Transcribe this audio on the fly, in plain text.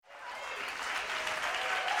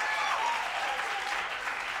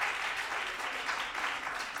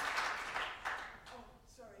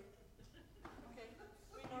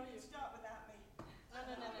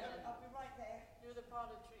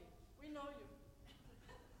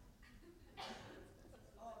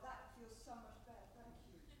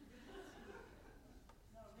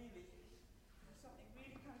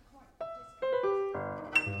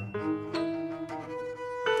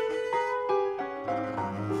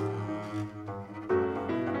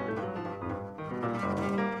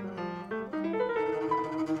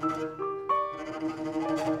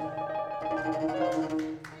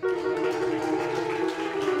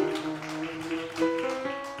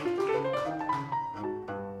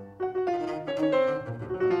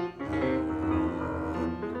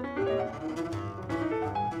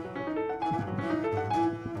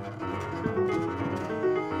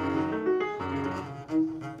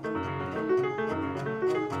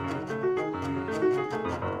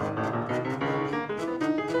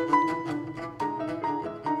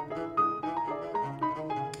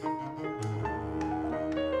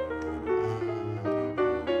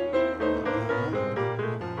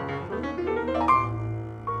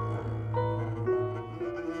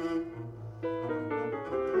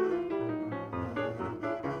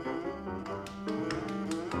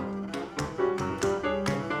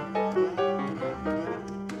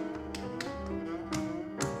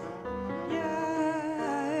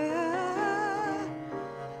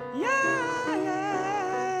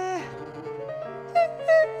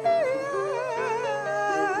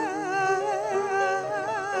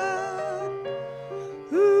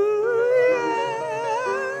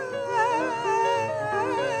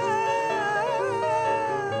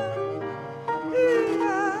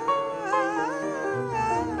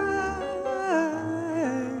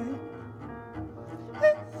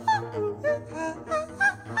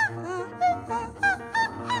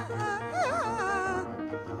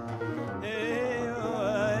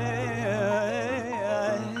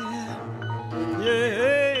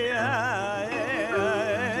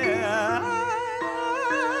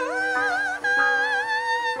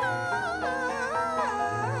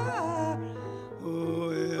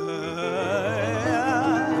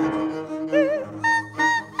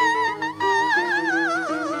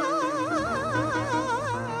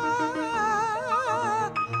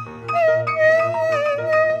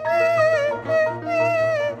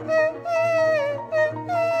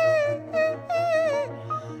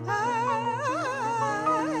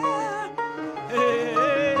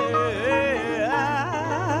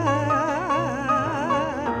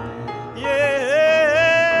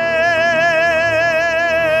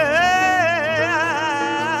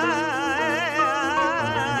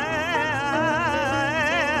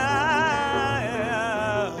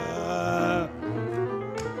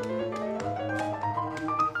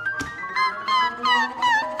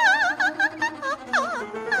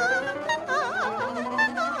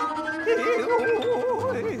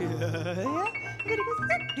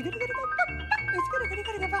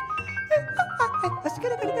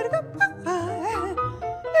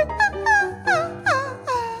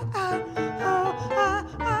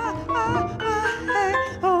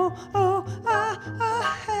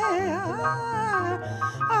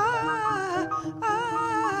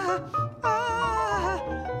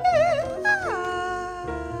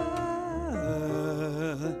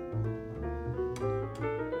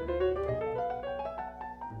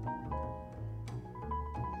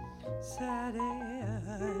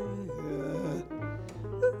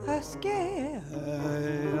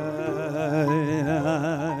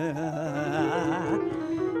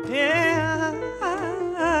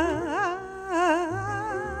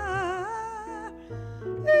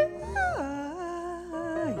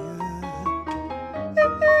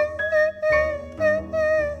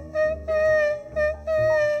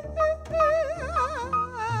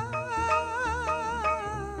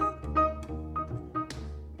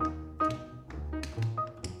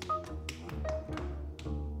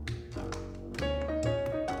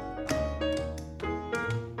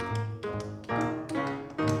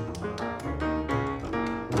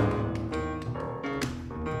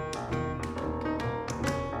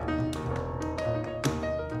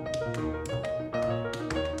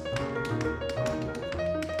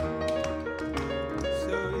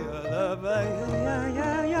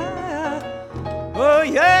Oh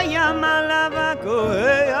yeah, yeah, my love, go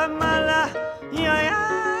yeah, my love, yeah,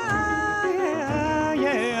 yeah, yeah,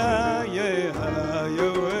 yeah, yeah, yeah,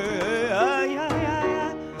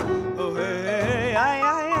 oh hey, yeah,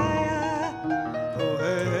 yeah, yeah, oh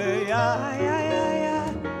hey, yeah, yeah,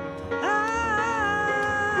 yeah, ah,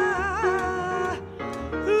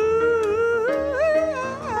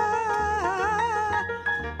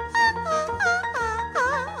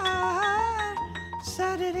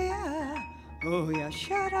 Saturday. Oh, yeah,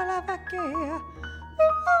 shut up, I care.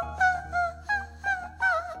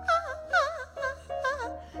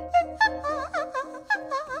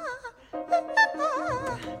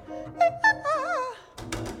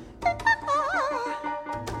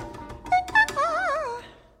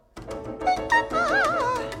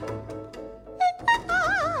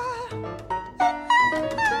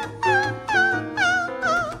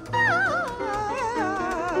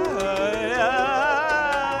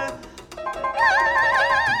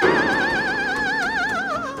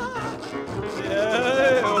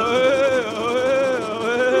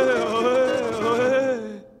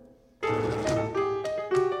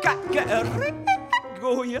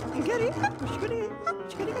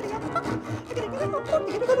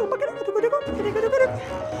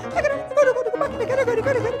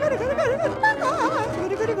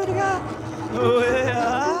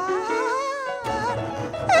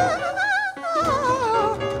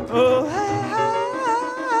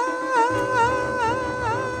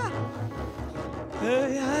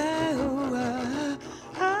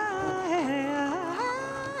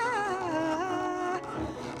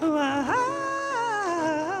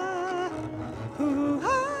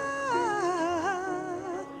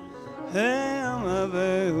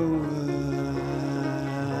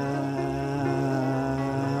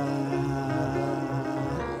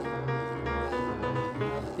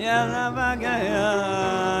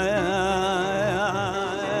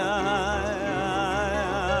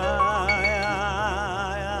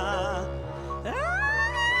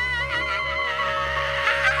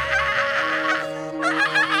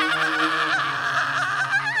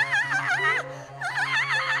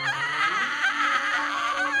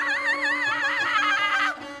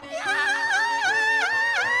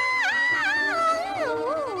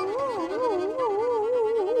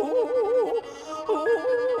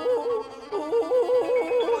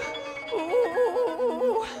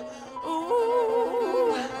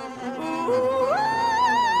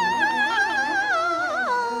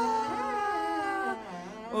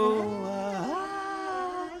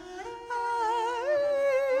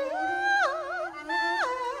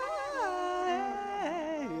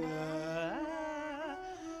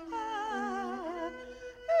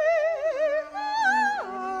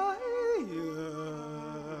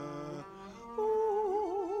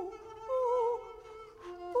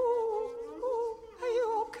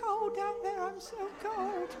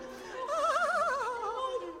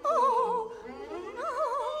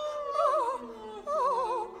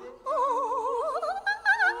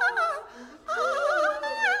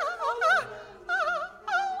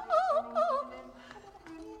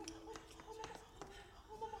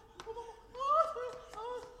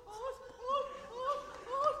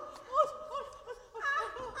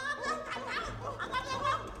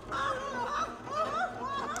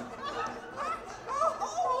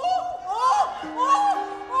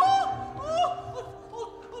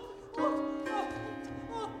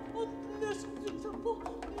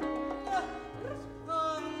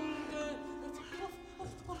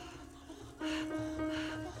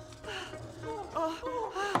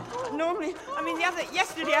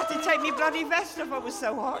 Yesterday I had to take my bloody vest off, I was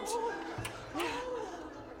so hot.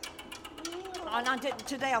 And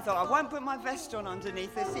today I thought I won't put my vest on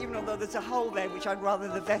underneath this, even although there's a hole there which I'd rather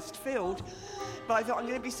the vest filled. But I thought I'm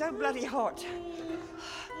going to be so bloody hot.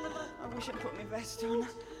 I wish I'd put my vest on.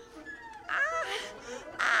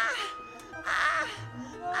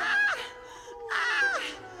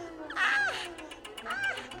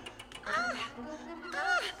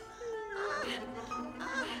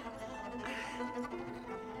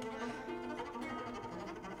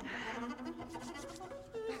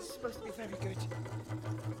 That's supposed to be very good.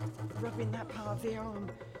 Rubbing that part of the arm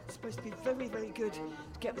is supposed to be very, very good to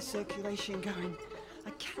get the circulation going. I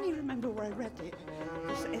can't even remember where I read it.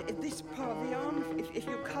 This part of the arm, if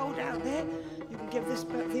you're cold out there, you can give this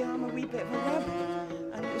part of the arm a wee bit of a rub,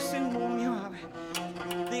 and it'll soon warm you up.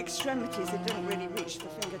 The extremities, it doesn't really reach the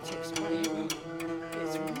fingertips quite well.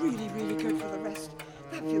 It's really, really good for the rest.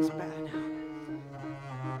 That feels better now.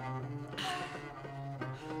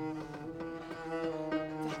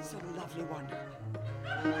 That's a lovely one.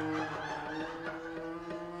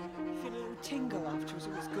 Feel a little tingle afterwards,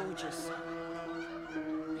 it was gorgeous.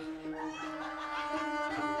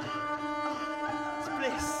 It's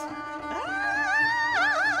bliss.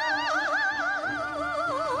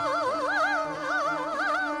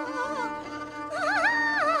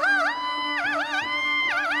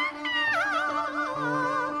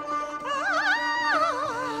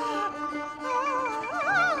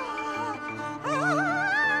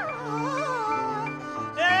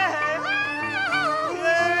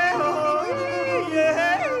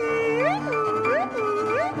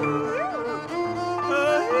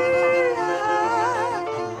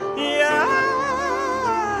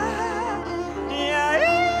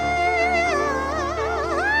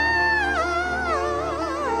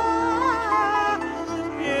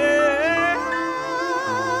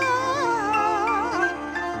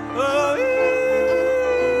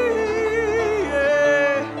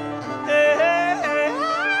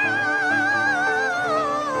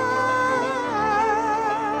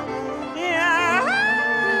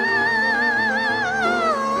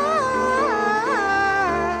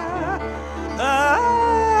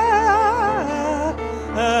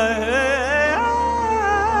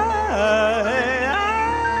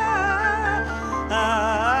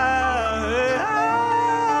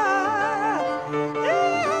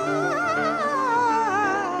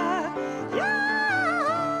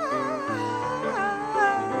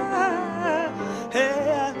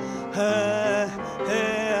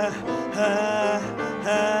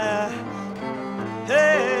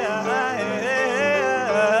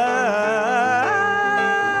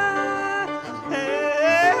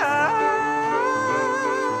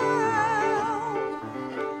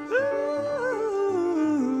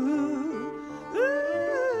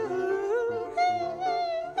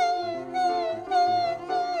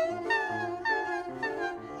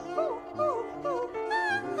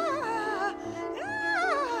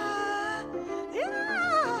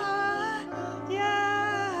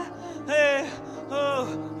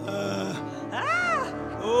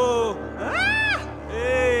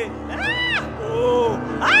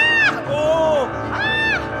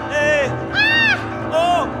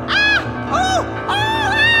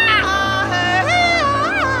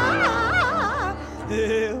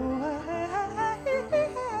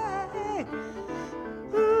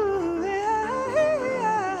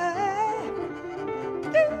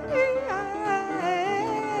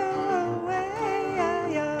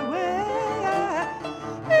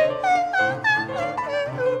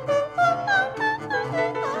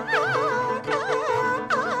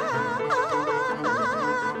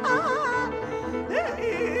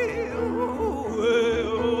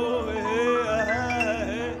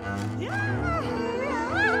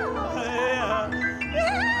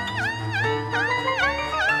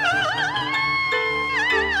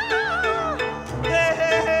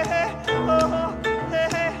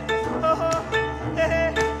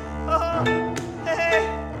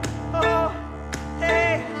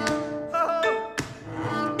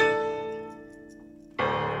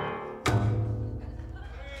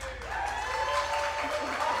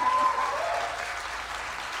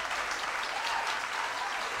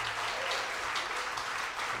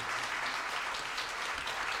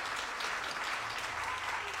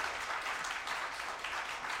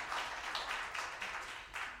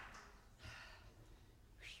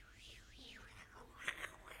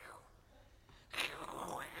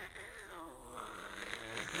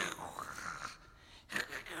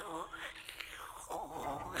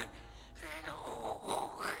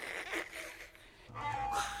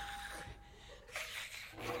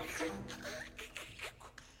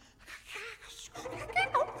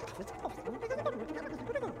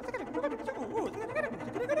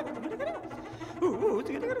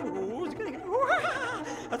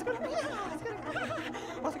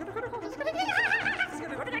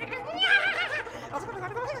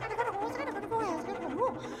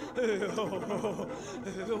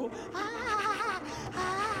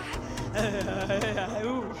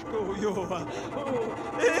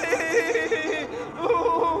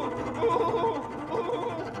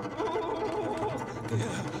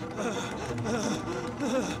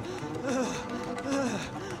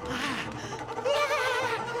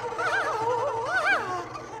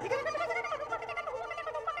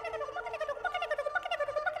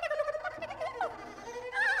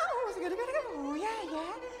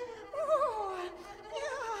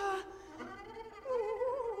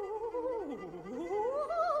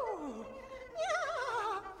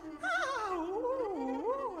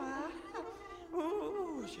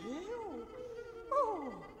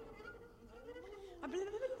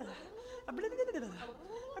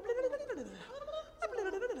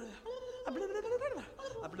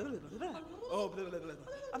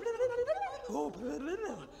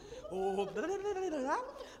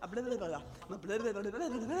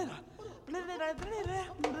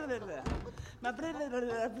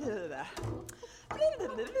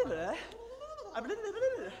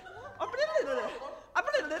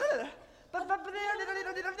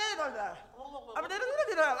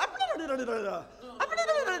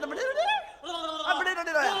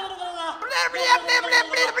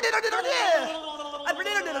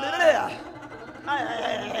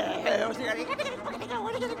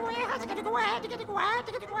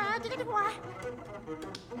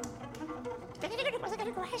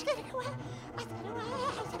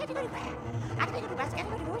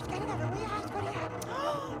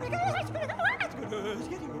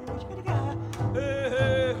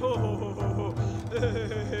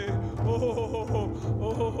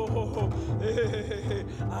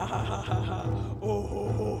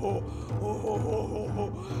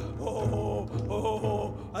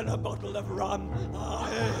 And a bottle of rum. Oh,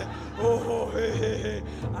 yeah,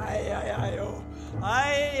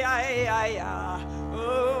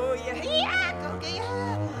 okay.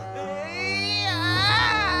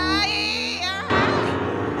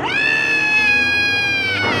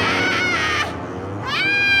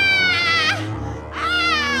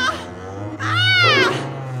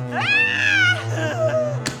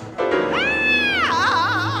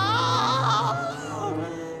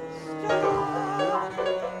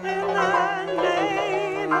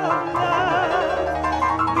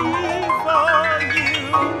 Before you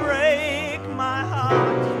break my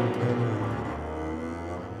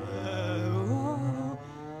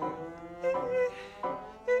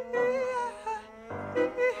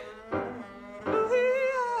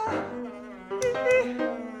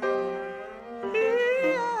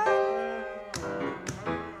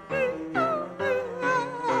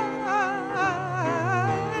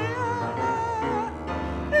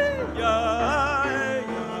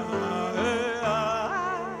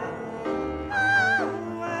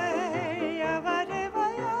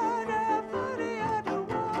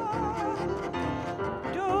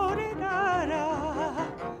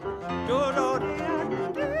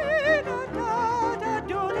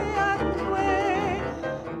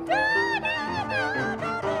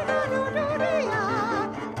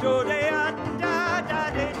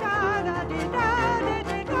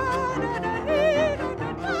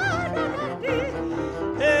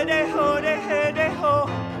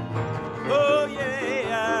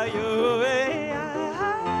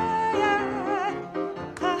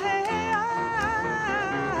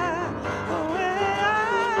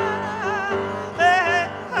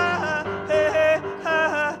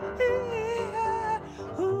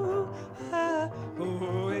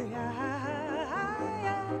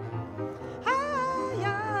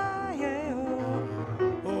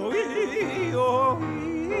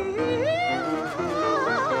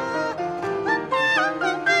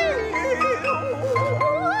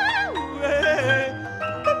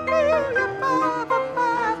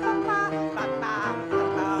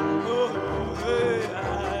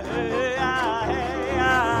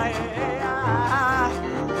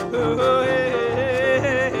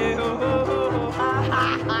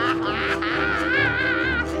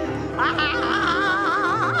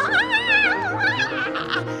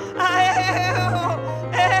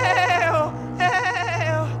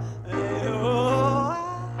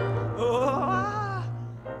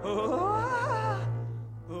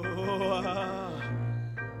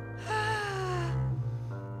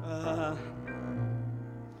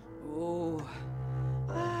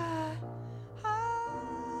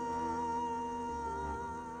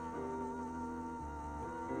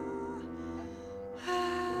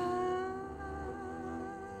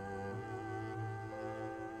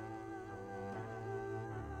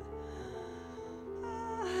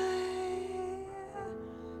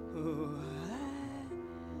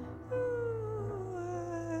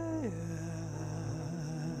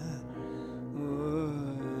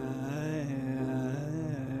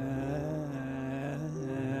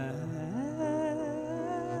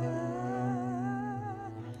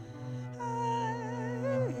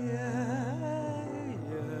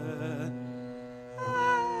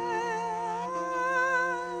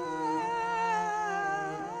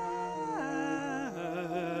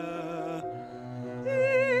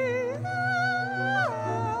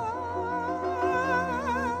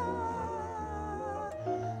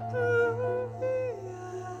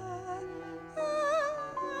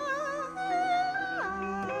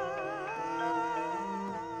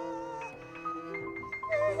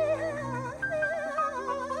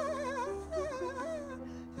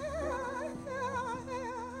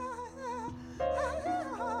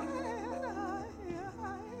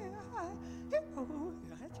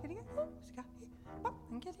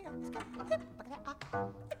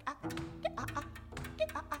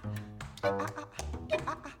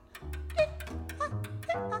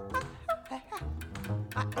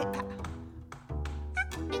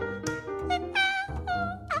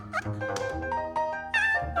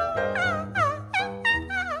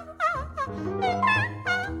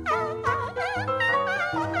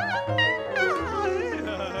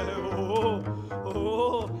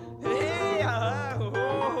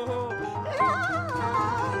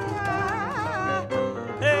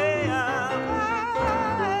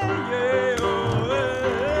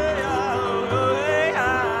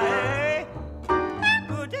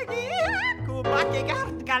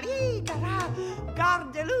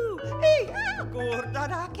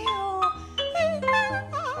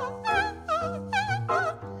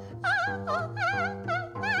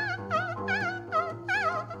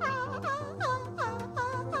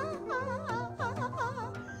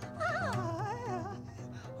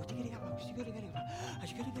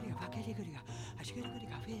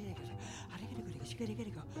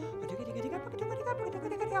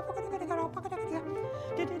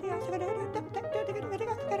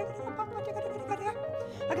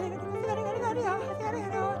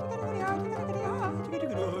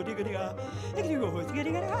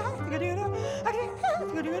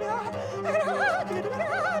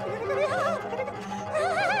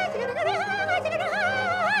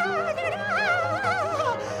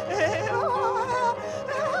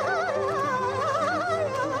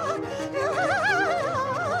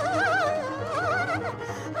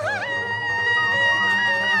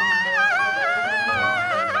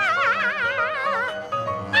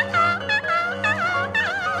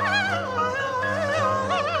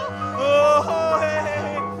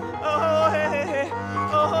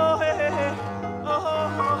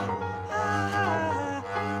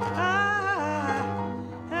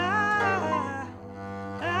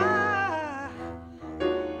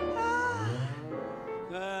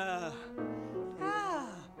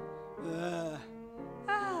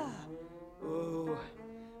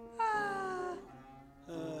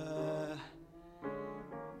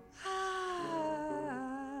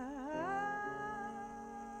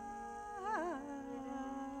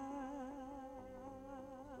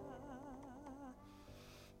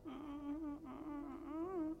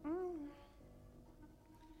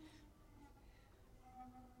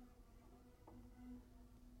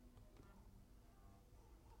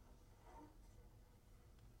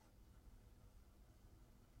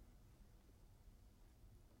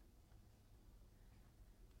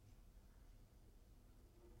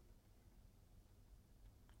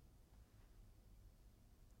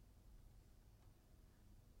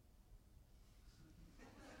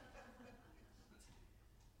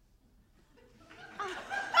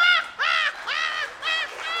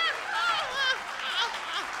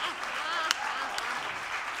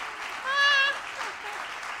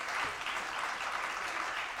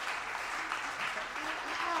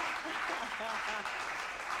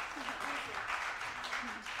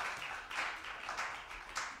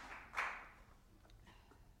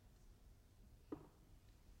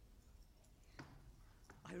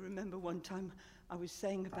I remember one time I was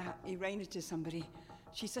saying about Irena to somebody.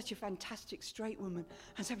 She's such a fantastic straight woman.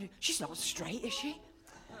 And somebody, she's not straight, is she?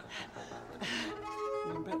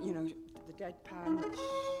 But, you know, the deadpan.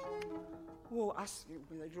 Oh, us with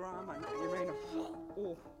the drama and Irena.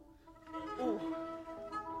 Oh, oh.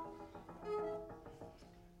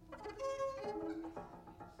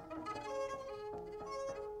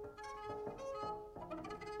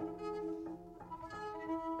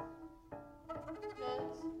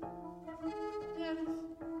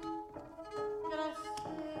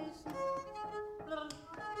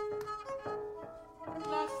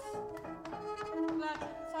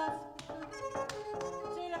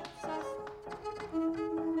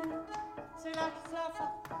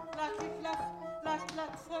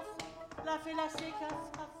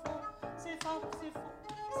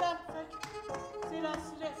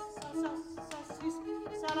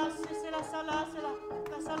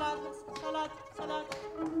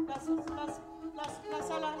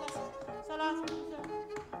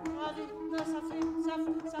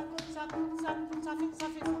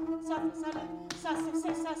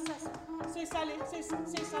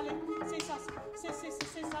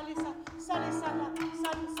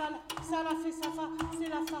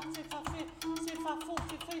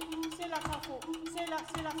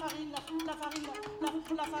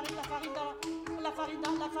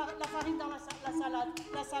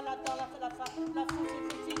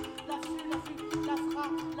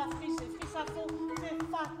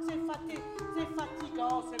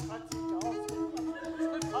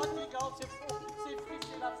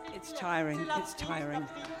 It's tiring, it's tiring.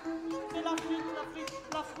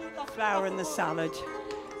 Flour in the salad.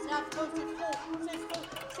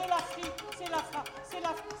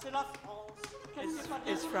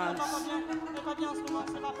 It's France.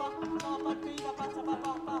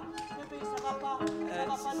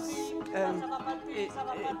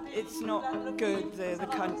 It's not good, the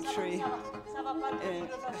country.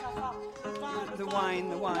 The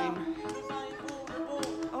wine.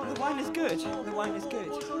 Oh, the wine is good. The wine is good.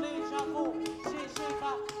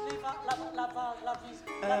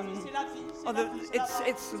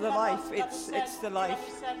 It's the life. It's the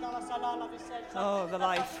life. Oh, the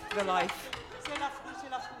life.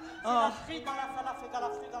 Oh,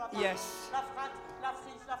 yes.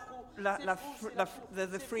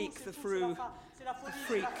 The freak, the freak.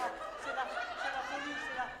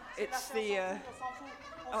 It's the.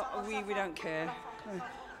 We don't care.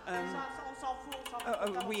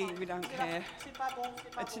 We don't care.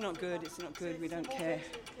 It's not good, we don't care.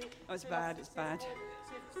 Oh, it's bad, it's bad.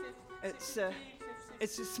 It's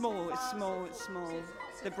small.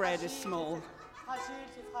 The bread is small.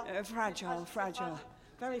 Fragile.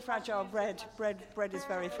 Very fragile bread. Bread is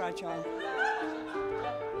very fragile.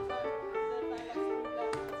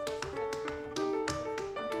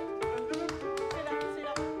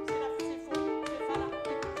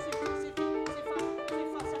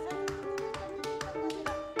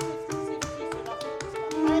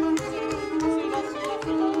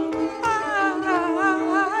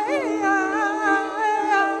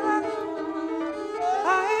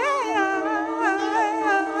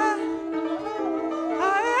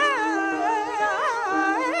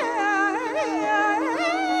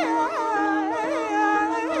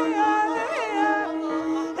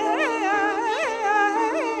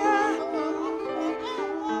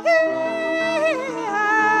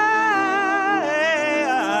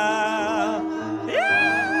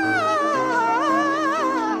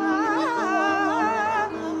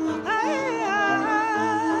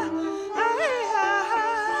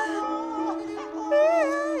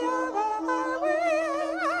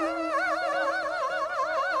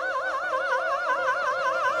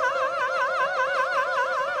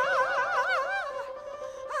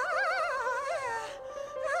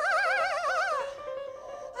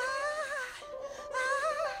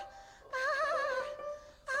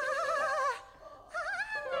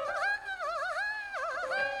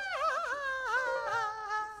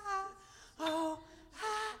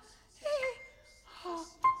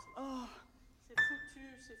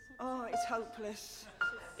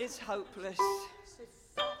 It's hopeless.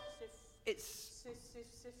 It's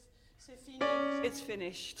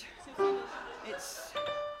finished.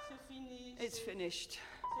 It's finished.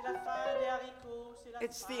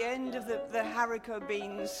 It's the end of the haricot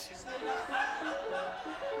beans.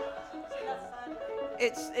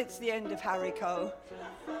 It's the end of haricot.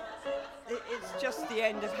 It's just the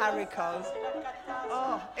end of haricot.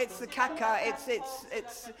 Oh, it's the caca.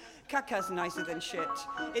 It's caca's nicer than shit.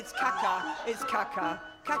 It's caca. It's caca.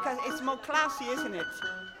 Caca. It's more classy, isn't it?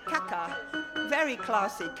 Caca. Very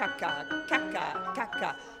classy. Caca.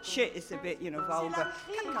 Caca. Shit is a bit, vulgar.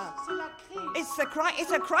 Caca. It's a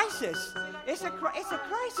crisis. It's a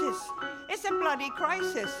crisis. It's a bloody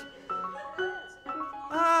crisis.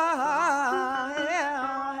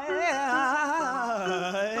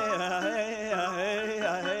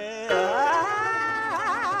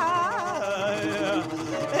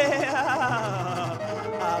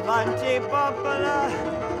 Avanti popola,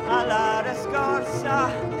 alla scorsa,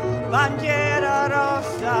 bandiera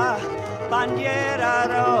rossa,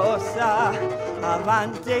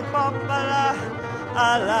 avanti popola,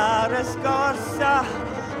 alla scorsa,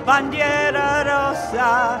 bandiera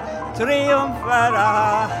rossa,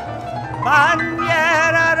 trionferà,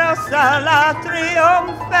 bandiera rossa la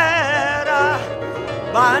trionferà,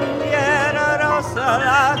 bandiera rossa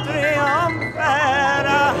la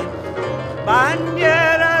trionferà,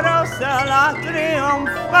 bandiera rossa la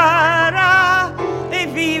trionferà, e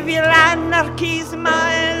vivi l'anarchismo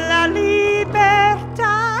e la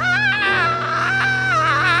libertà.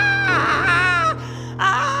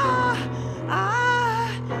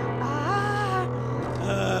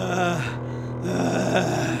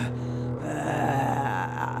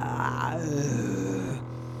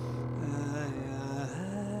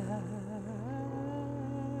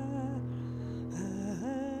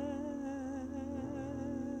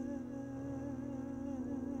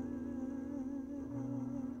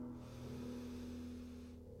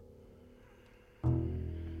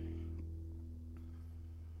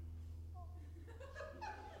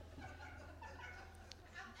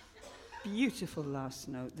 Beautiful last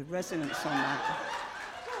note, the resonance on that.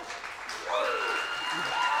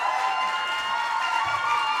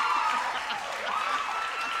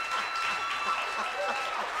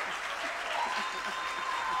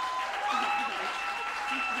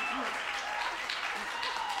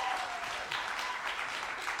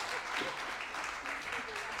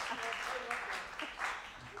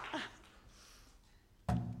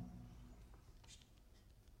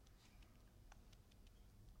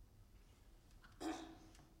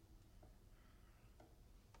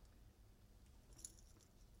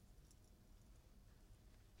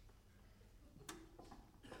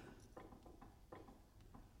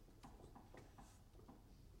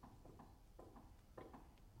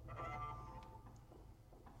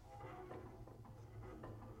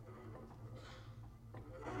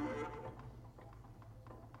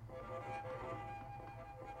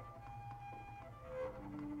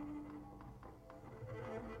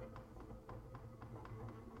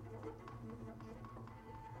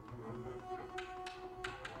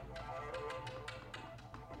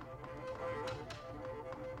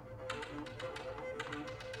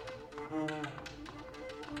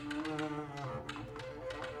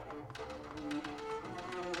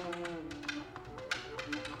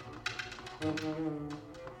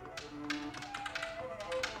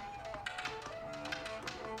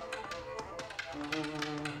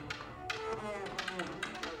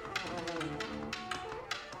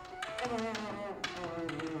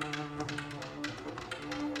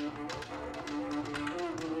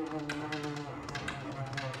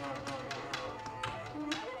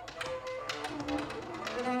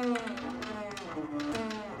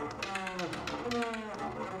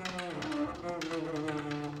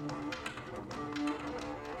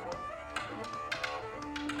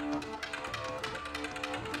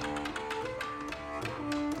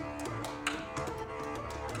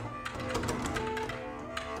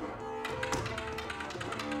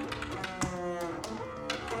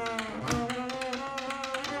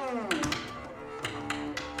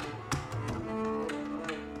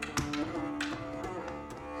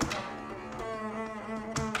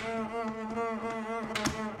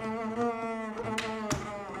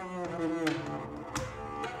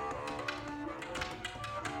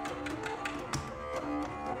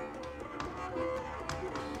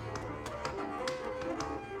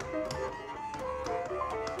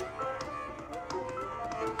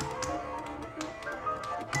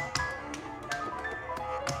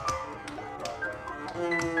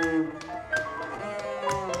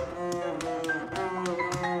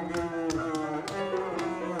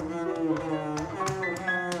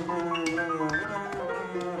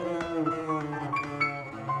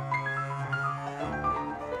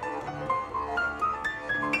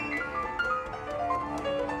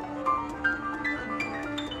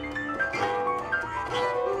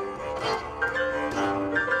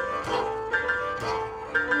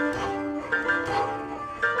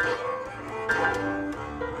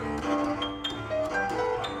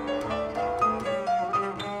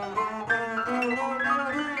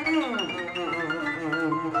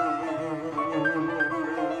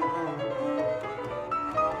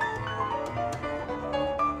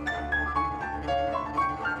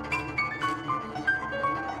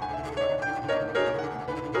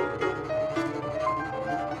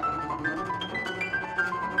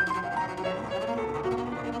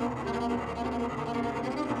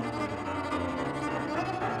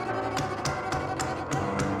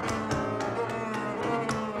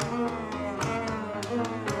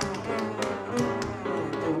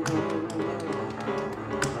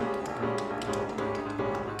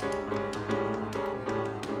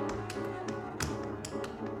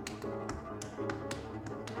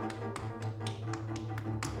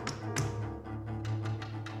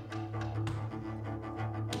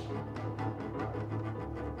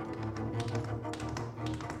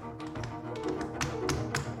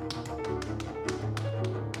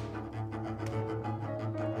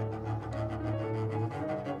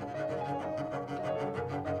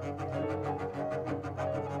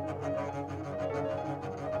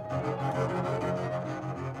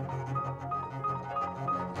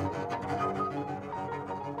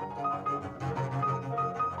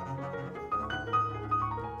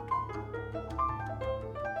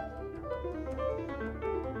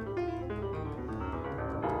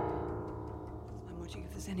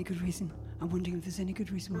 Any good reason? I'm wondering if there's any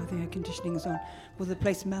good reason why the air conditioning is on. Will the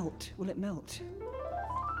place melt? Will it melt?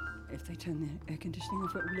 If they turn the air conditioning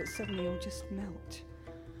off, will it suddenly all just melt?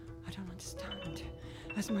 I don't understand.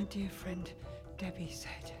 As my dear friend Debbie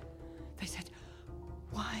said, they said,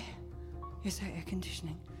 why is there air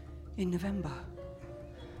conditioning in November?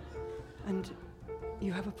 And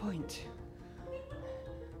you have a point.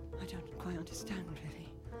 I don't quite understand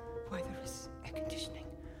really why there is air conditioning.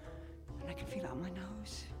 And I can feel it on my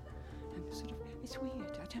nose. And it's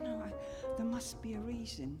weird. I don't know. There must be a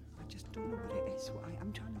reason. I just don't know what it is.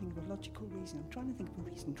 I'm trying to think of a logical reason. I'm trying to think of a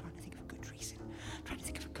reason. I'm trying to think of a good reason. I'm trying to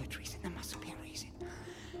think of a good reason. There must be a reason.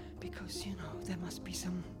 Because, there must be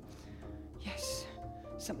something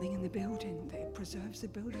in the building that preserves the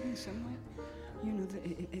building in some way. That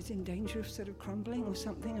it's in danger of sort of crumbling or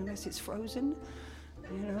something unless it's frozen.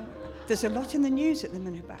 There's a lot in the news at the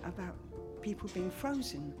minute about people being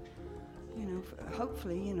frozen.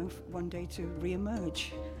 Hopefully, one day to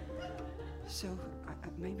re-emerge. So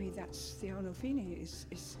maybe that's the Arnolfini is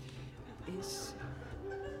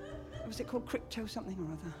was it called crypto something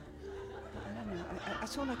or other? I don't know.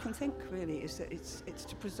 That's all I can think really is that it's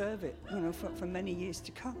to preserve it, for many years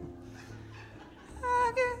to come.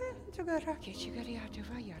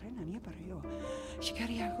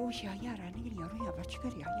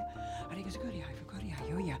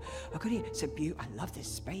 It's a beauty. I love this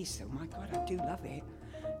space. Oh my God, I do love it.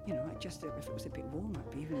 If it was a bit warmer, I'd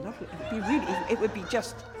be even lovely. It would be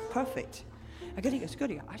just perfect. Agariga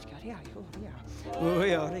skoria, askaria, yoria.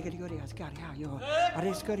 Oya, regarigoria, askaria, yo.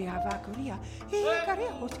 Areskoria, vakoria.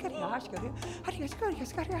 Garia, oskaria, askaria. Aria skoria,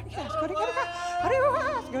 askaria, askaria. Aria,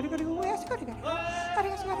 askaria, askaria.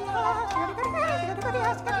 Aria, askaria,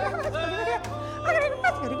 askaria, askaria.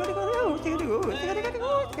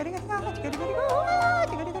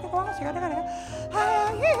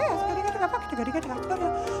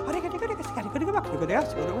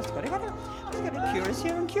 Curious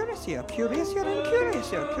here and curious here, curious here and curious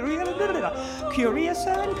here, curious and curious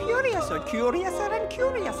and curious and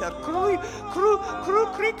curious, crew,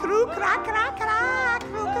 crack, crack, crack,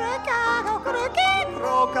 crew, crack,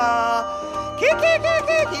 croca, kika,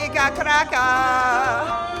 cracka, kika, cracka.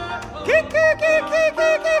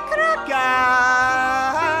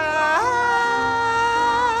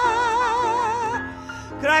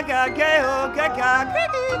 Kraka, keo, kaka,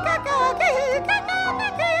 kriki, kaka, kaka,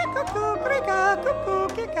 kuku, krika, kuku,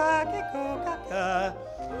 kika, kiku, kaka.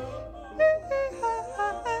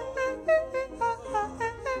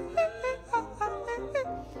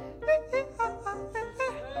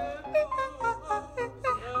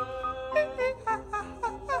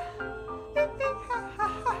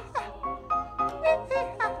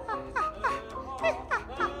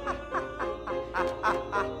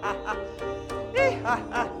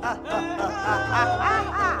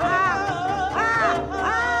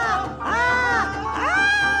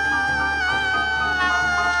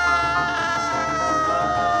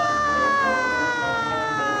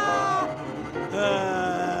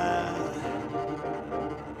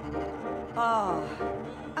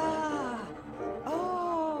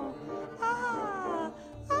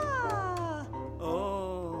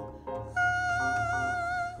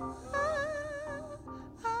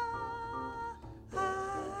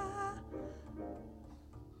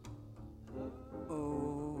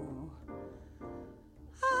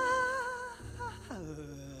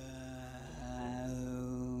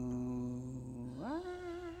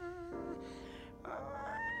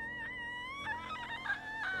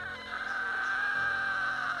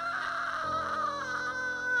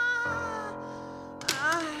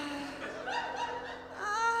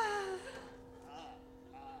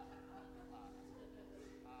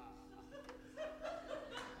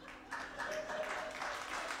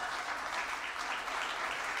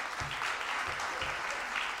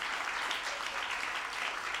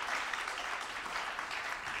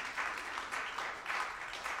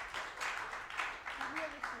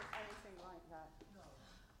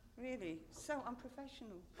 Really, so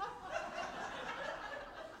unprofessional.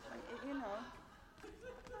 You know,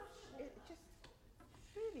 it just,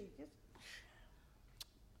 really, just.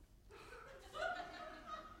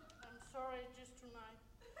 I'm sorry, just tonight.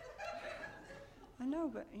 I know,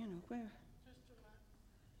 but, you know, we're, Just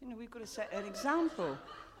tonight. you know, we've got to set an example.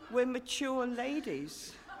 We're mature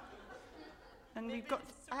ladies. And we've got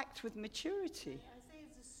to act with maturity. I think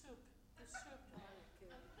it's the soup. The soup,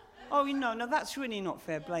 Oh, no, that's really not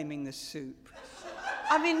fair, blaming the soup.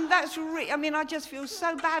 I mean, I just feel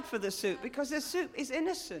so bad for the soup, because the soup is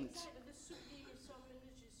innocent. The soup gives some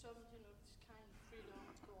energy, some, this kind of freedom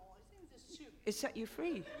to go on. I think the soup. It set you free.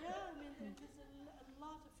 Yeah, I mean, there's a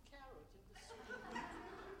lot of carrot in the soup. The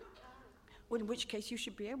carrot. Well, in which case you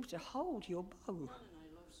should be able to hold your bow. And I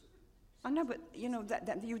love soup. I know, but,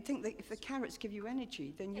 that you would think that if the carrots give you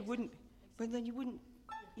energy, then you wouldn't, but then you wouldn't,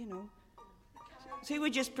 So you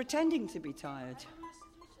were just pretending to be tired.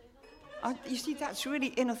 You see, that's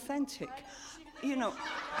really inauthentic.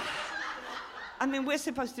 I mean, we're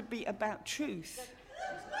supposed to be about truth.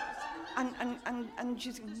 And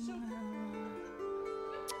just...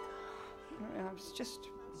 it's just...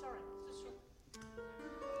 I'm sorry, the soup.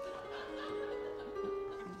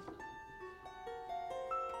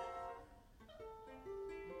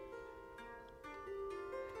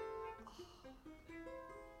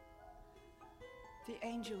 The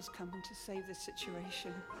angels coming to save the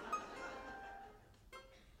situation.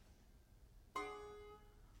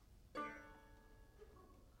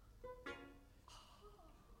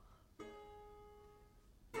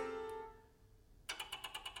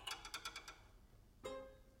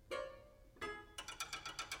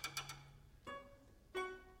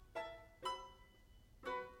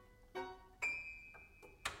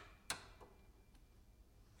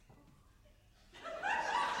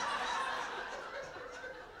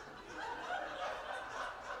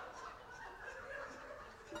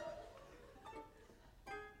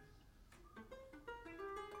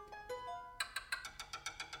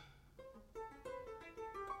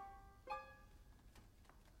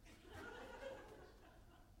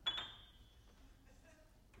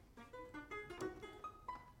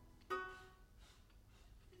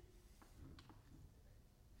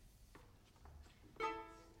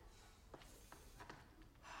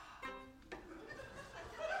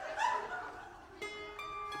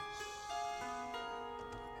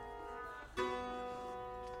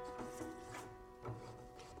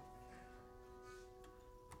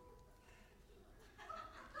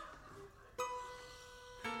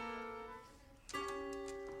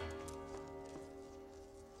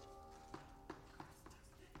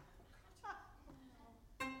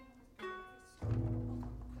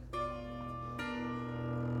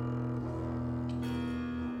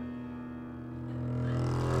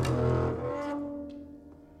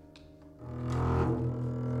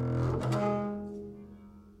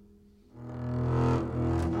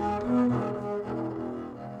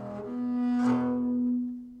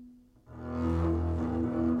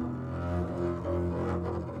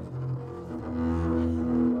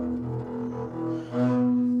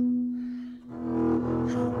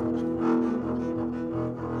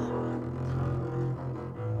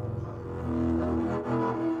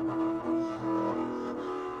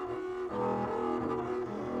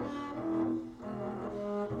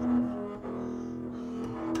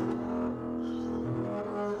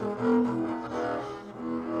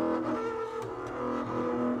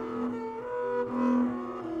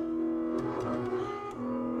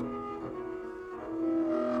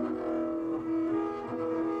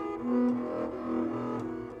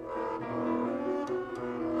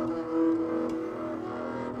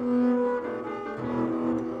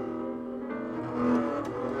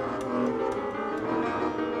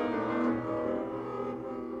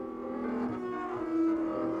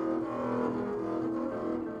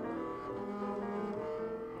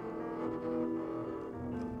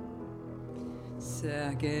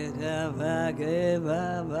 Suck it up, I give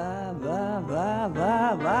up, ba, ba, ba,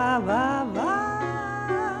 ba, ba, ba, ba.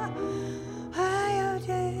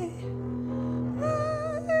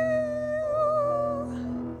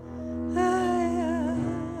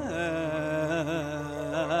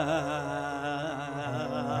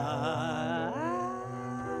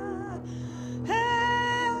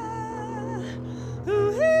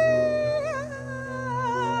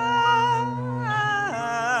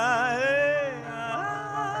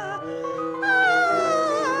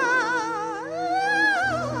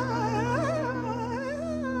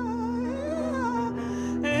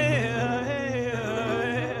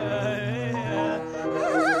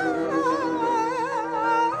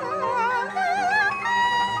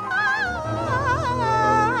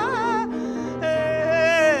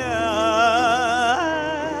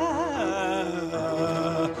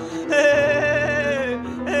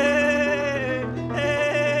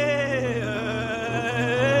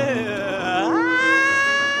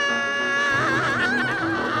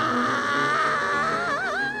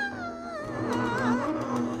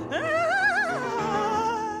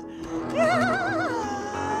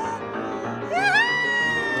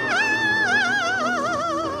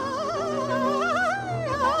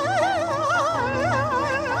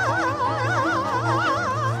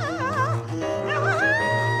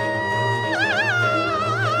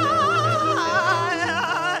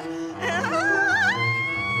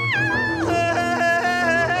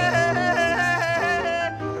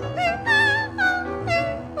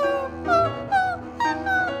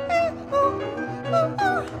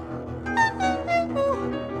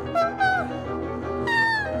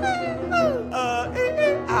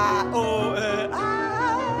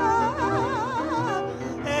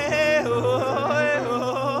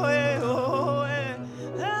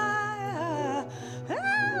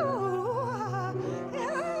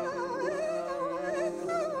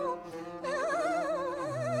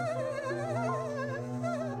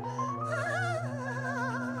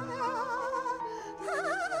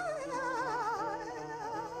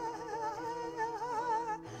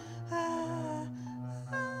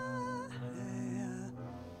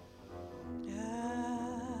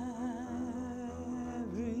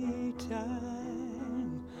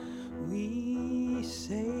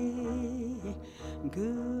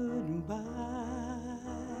 Goodbye,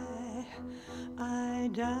 I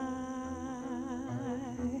die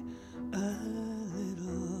a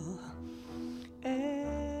little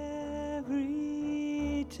every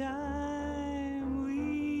time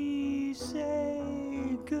we say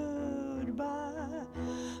goodbye.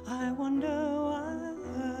 I wonder why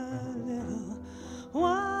a little,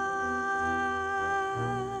 why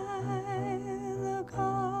the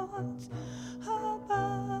gods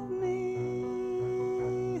above me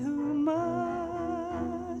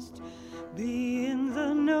be in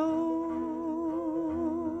the know,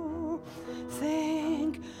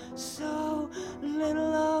 think so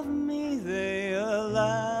little of me, they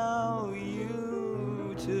allow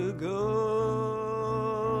you to go.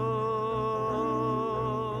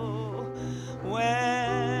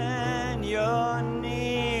 When you're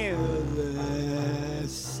near,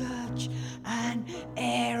 there's such an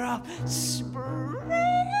air of spring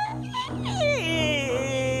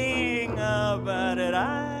about it.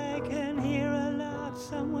 I can hear a lark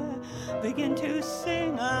somewhere begin to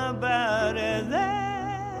sing about it.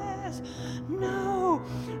 There's no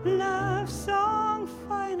love song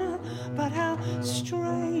finer, but how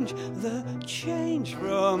strange the change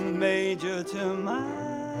from major to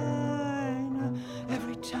minor.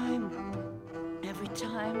 Every time, every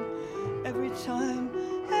time, every time,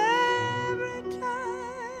 every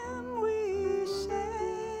time we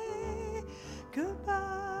say goodbye.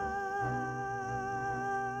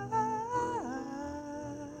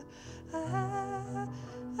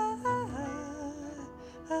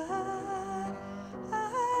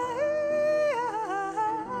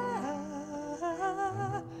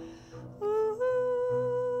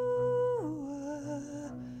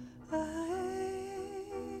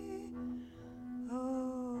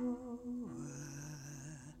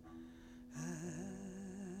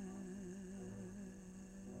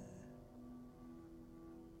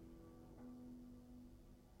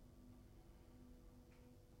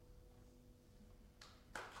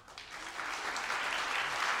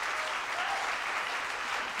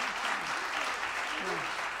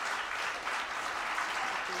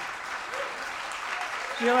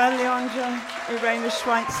 Joël Leandre, Irene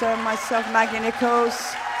Schweitzer, myself, Maggie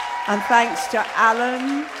Nichols, and thanks to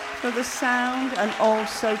Alan for the sound, and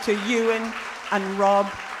also to Ewan and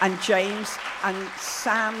Rob and James and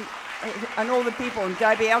Sam and all the people, and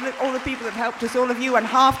Debbie, all the people that helped us, all of you, and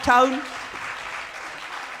Halftone.